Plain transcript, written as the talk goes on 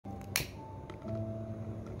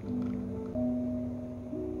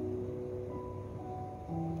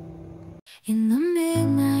In the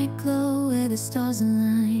midnight glow where the stars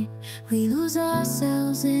align, we lose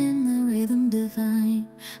ourselves in the rhythm divine.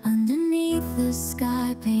 Underneath the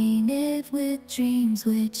sky painted with dreams,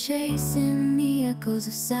 we're chasing the echoes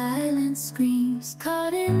of silent screams.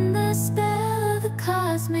 Caught in the spell of the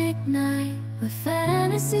cosmic night, where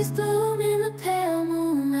fantasies bloom in the pale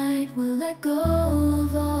moonlight. We'll let go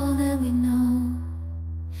of all that we know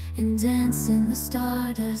and dance in the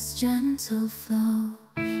stardust's gentle flow.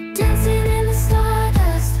 Dancing in the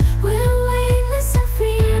stardust, we're weightless and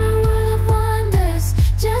free in a world of wonders.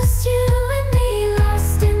 Just you and me,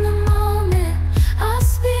 lost in the moment. Our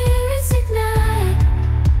spirits ignite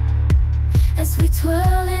as we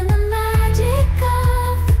twirl in the magic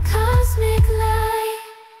of the cosmic light.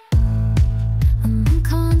 Among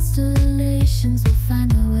constellations we'll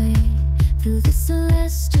find our way, through the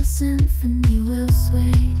celestial symphony we'll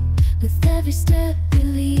sway. With every step we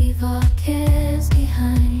leave our cares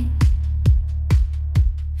behind.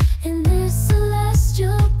 In this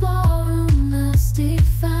celestial ballroom, love's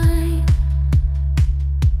defined.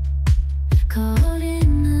 Caught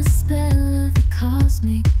in the spell of the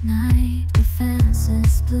cosmic night, where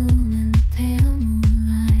fantasies bloom in the pale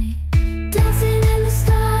moonlight. Dancing in the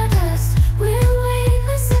stardust, we're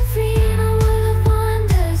weightless and free in a world of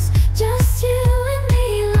wonders. Just you and me,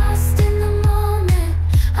 lost in the moment.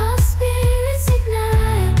 Our spirits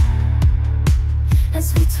ignite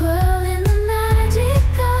as we twirl in the magic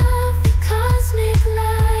of the cosmic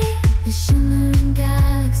light. The shimmering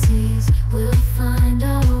galaxies will find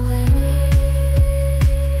our way,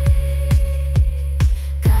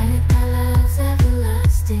 guided by love's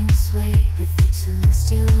everlasting sway. With each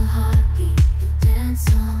celestial heartbeat we'll dance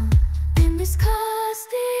on in this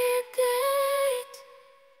cosmic light,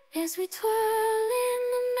 as we twirl in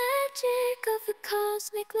the magic of the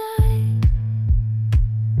cosmic light.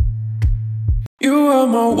 You are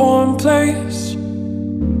my warm place,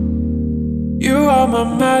 you are my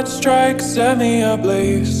mad strike, set me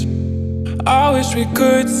ablaze. I wish we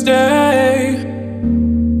could stay,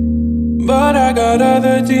 but I got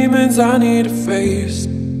other demons I need to face.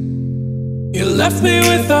 You left me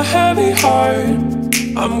with a heavy heart,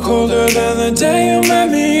 I'm colder than the day you met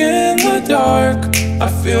me in the dark. I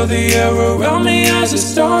feel the air around me as it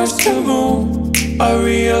starts to move. I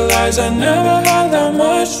realize I never had that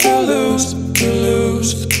much to lose.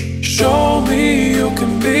 Show me you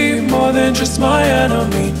can be more than just my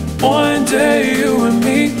enemy. One day you and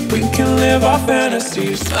me, we can live our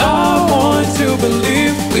fantasies. I want to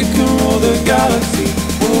believe we can rule the galaxy,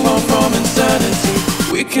 move on from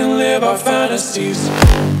insanity. We can live our fantasies.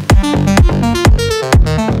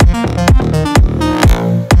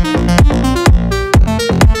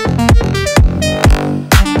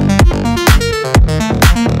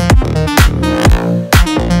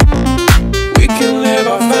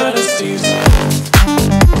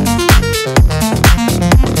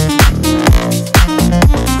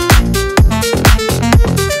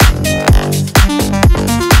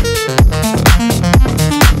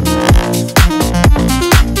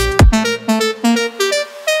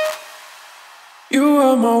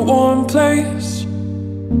 Place.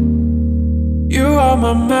 You are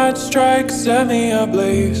my mad strike, set me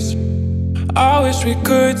ablaze. I wish we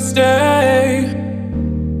could stay,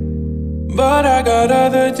 but I got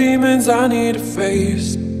other demons I need to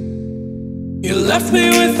face. You left me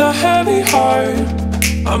with a heavy heart,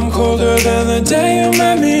 I'm colder than the day you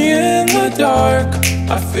met me in the dark.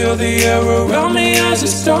 I feel the air around me as it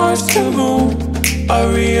starts to move. I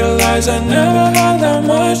realize I never had that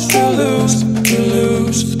much to lose.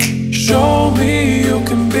 Show me you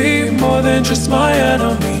can be more than just my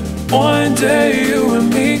enemy. One day you and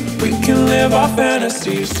me, we can live our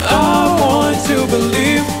fantasies. I want to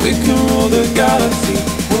believe we can rule the galaxy,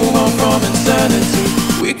 move on from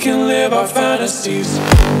insanity. We can live our fantasies.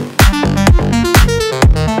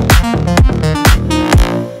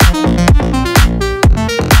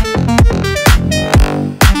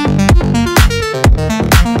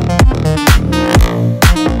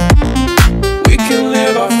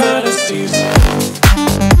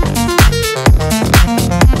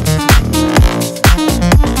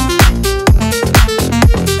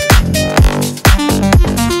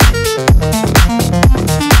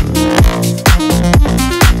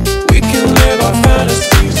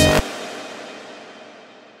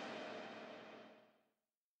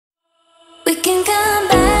 We can come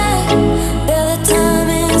back, though the time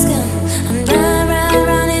is gone. I'm driving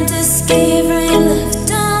round into escape from your love.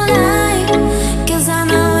 Don't lie, 'cause I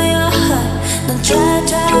know your heart. Don't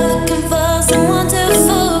try looking for someone to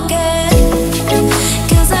forget,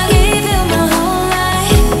 'cause I gave you my whole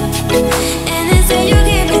life, and instead you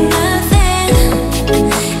gave me nothing.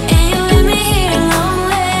 And you let me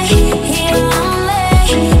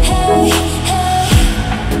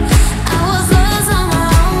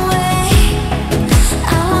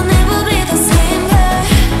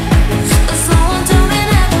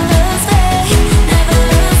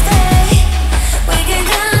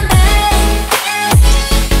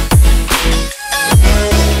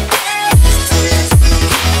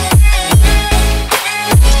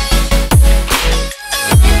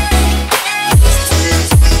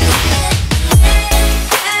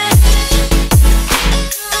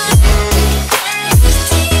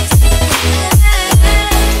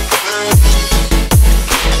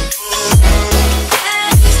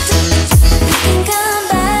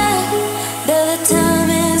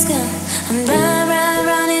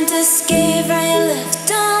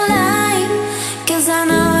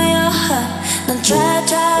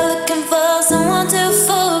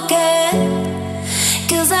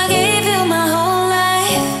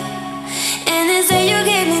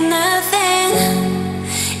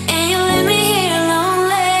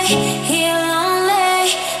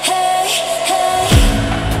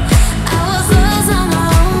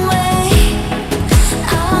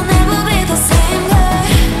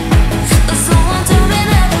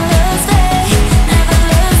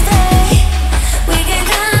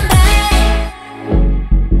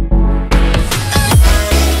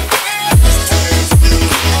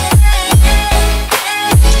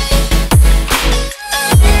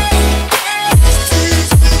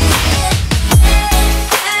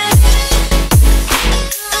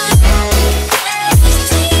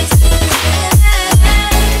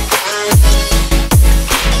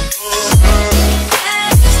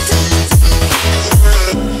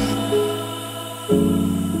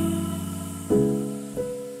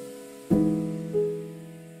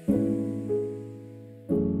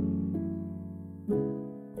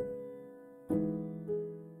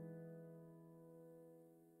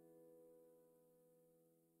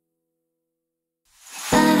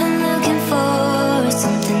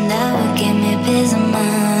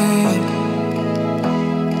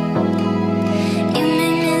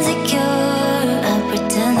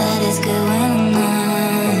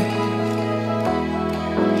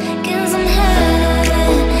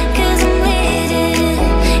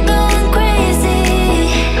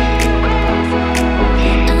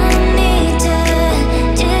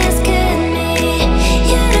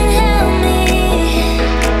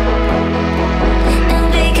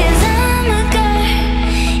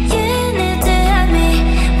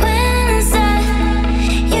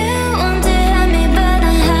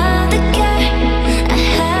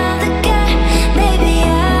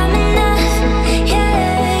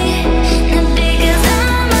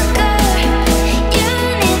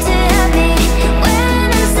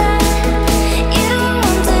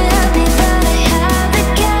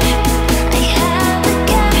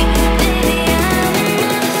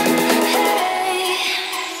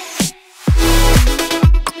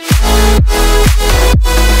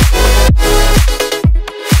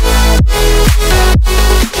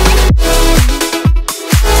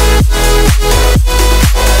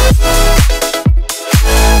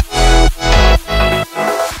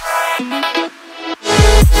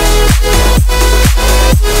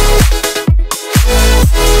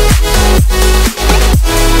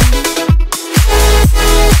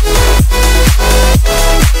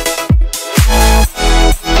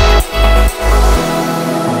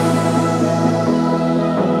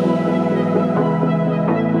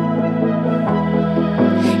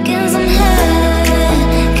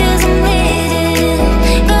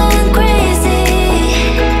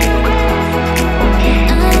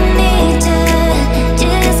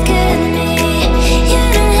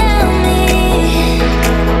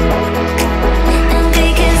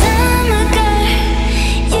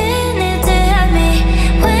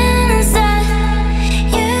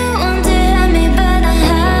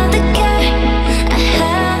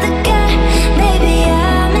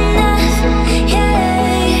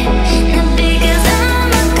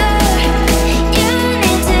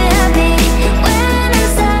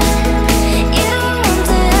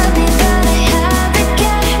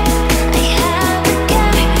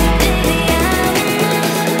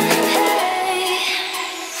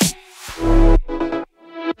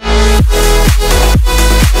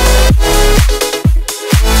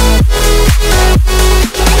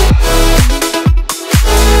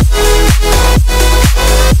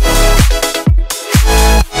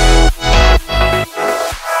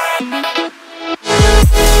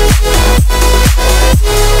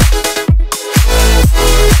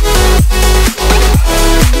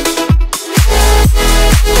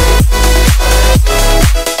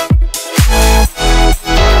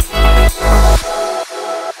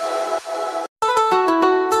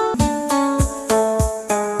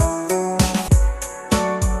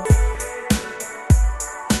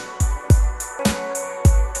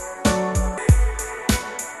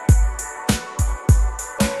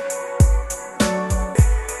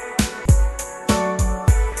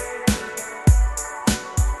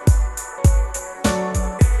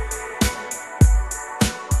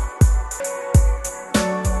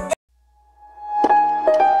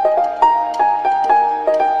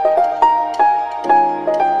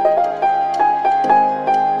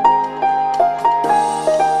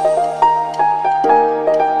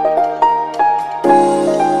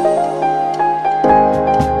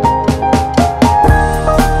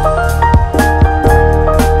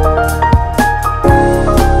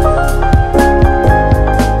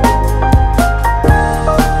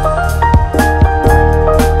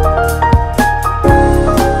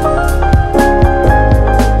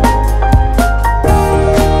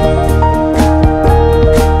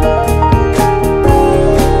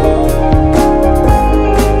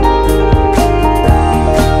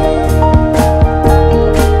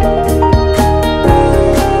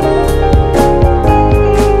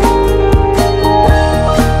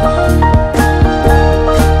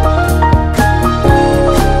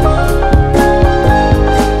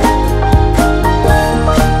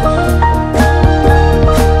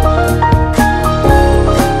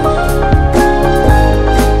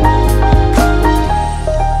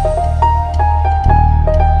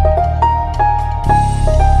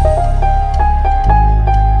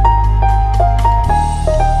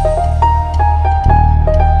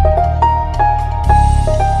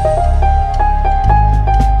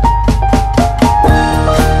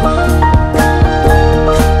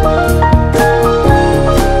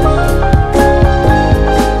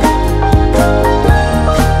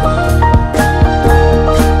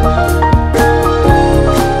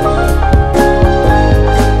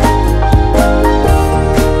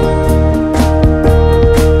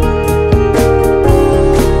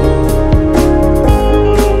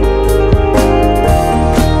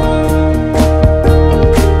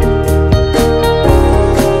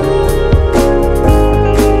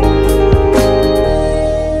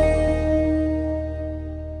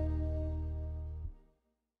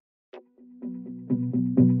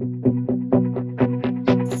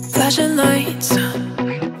flashing lights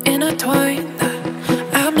intertwined.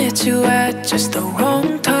 I met you at just the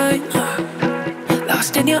wrong time.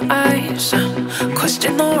 Lost in your eyes,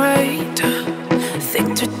 question the right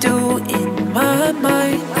thing to do in my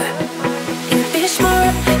mind. It'd be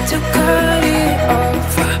smart to cut it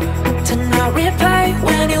off, to not reply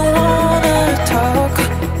when you wanna talk.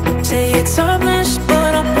 Say it's harmless,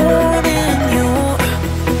 but I'm warning you,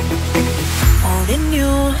 warning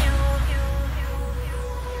you.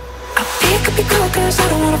 I'll pick up your call cause I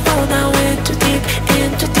don't wanna fall now in too deep, in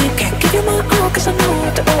too deep. Can't give you my all cause I know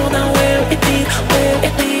what to all now. Where it lead, where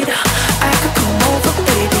it lead. I could come over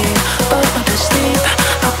baby, but not to sleep.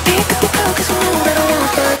 I'll pick up your call cause I know that I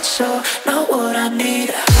want, but so not what I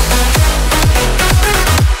need.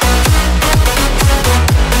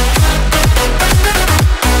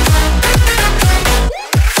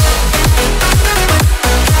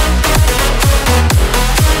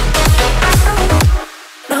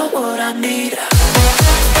 Not what I need.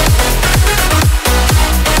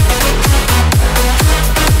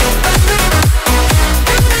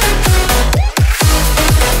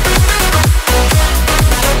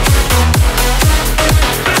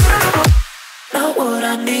 Not what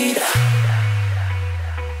I need.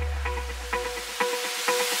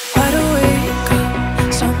 Wide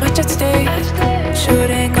awake, so much at stake.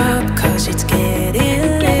 Shooting up cause it's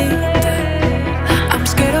getting late. I'm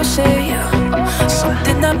scared I'll say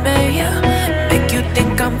something that may make you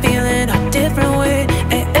think I'm feeling a different way.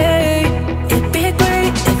 It'd be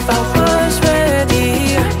great if I was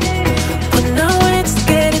ready, but now it's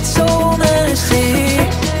getting so messy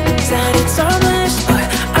that it's harmless, but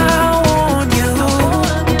I want you,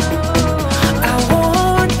 I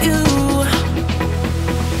want you.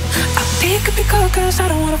 I pick up your call cause I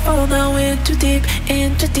don't wanna fall now in too deep,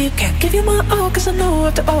 in too deep. Can't give you my all cause I know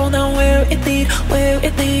after all now where it lead, where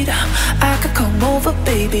it lead. I could come over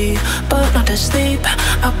baby, but not to sleep.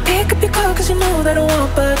 I'll pick up your call cause you know that I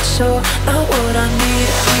want, but so not what I need.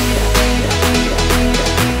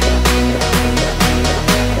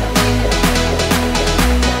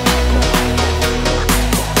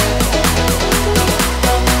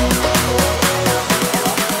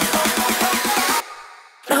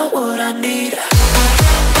 Not what I need.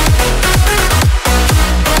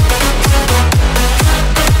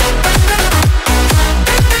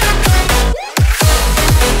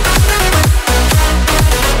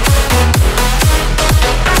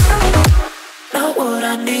 Not what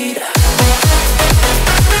I need.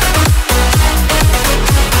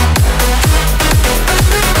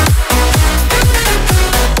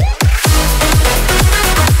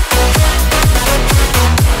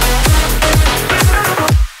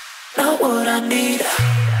 Not what I need.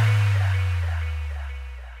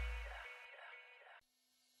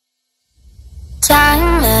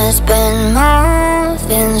 Time has been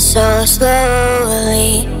moving so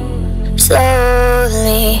slowly,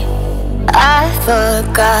 slowly. I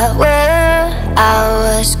forgot where I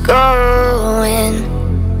was going,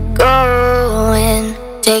 going.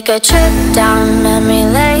 Take a trip down memory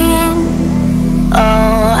lane.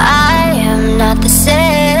 Oh, I am not the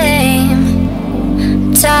same.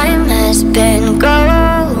 Time has been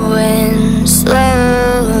going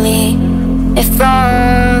slowly. If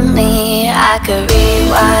only I could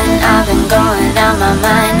rewind. I've been going out my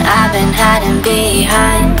mind. I've been hiding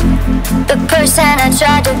behind the person I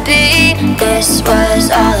tried to be. This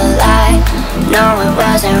was all a lie. No, it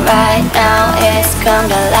wasn't right. Now it's come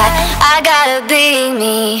to light. I gotta be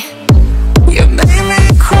me. You made me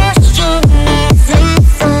question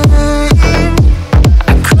everything.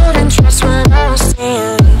 I couldn't trust what I was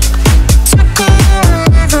saying. Took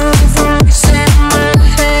away the voice in my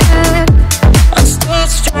head. On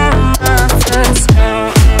stage during my first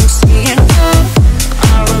time seeing you.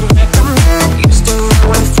 I would recommend you stay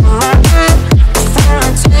away from my bed before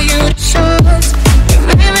I tell you the truth. You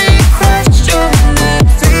made me question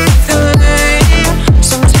everything.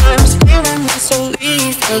 Sometimes feeling is so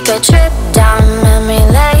weak. Take a trip down memory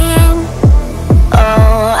lane.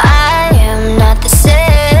 Oh, I am not the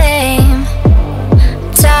same.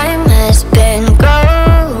 Time has been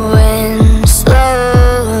going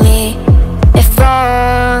slowly. If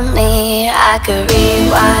only I could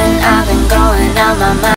rewind.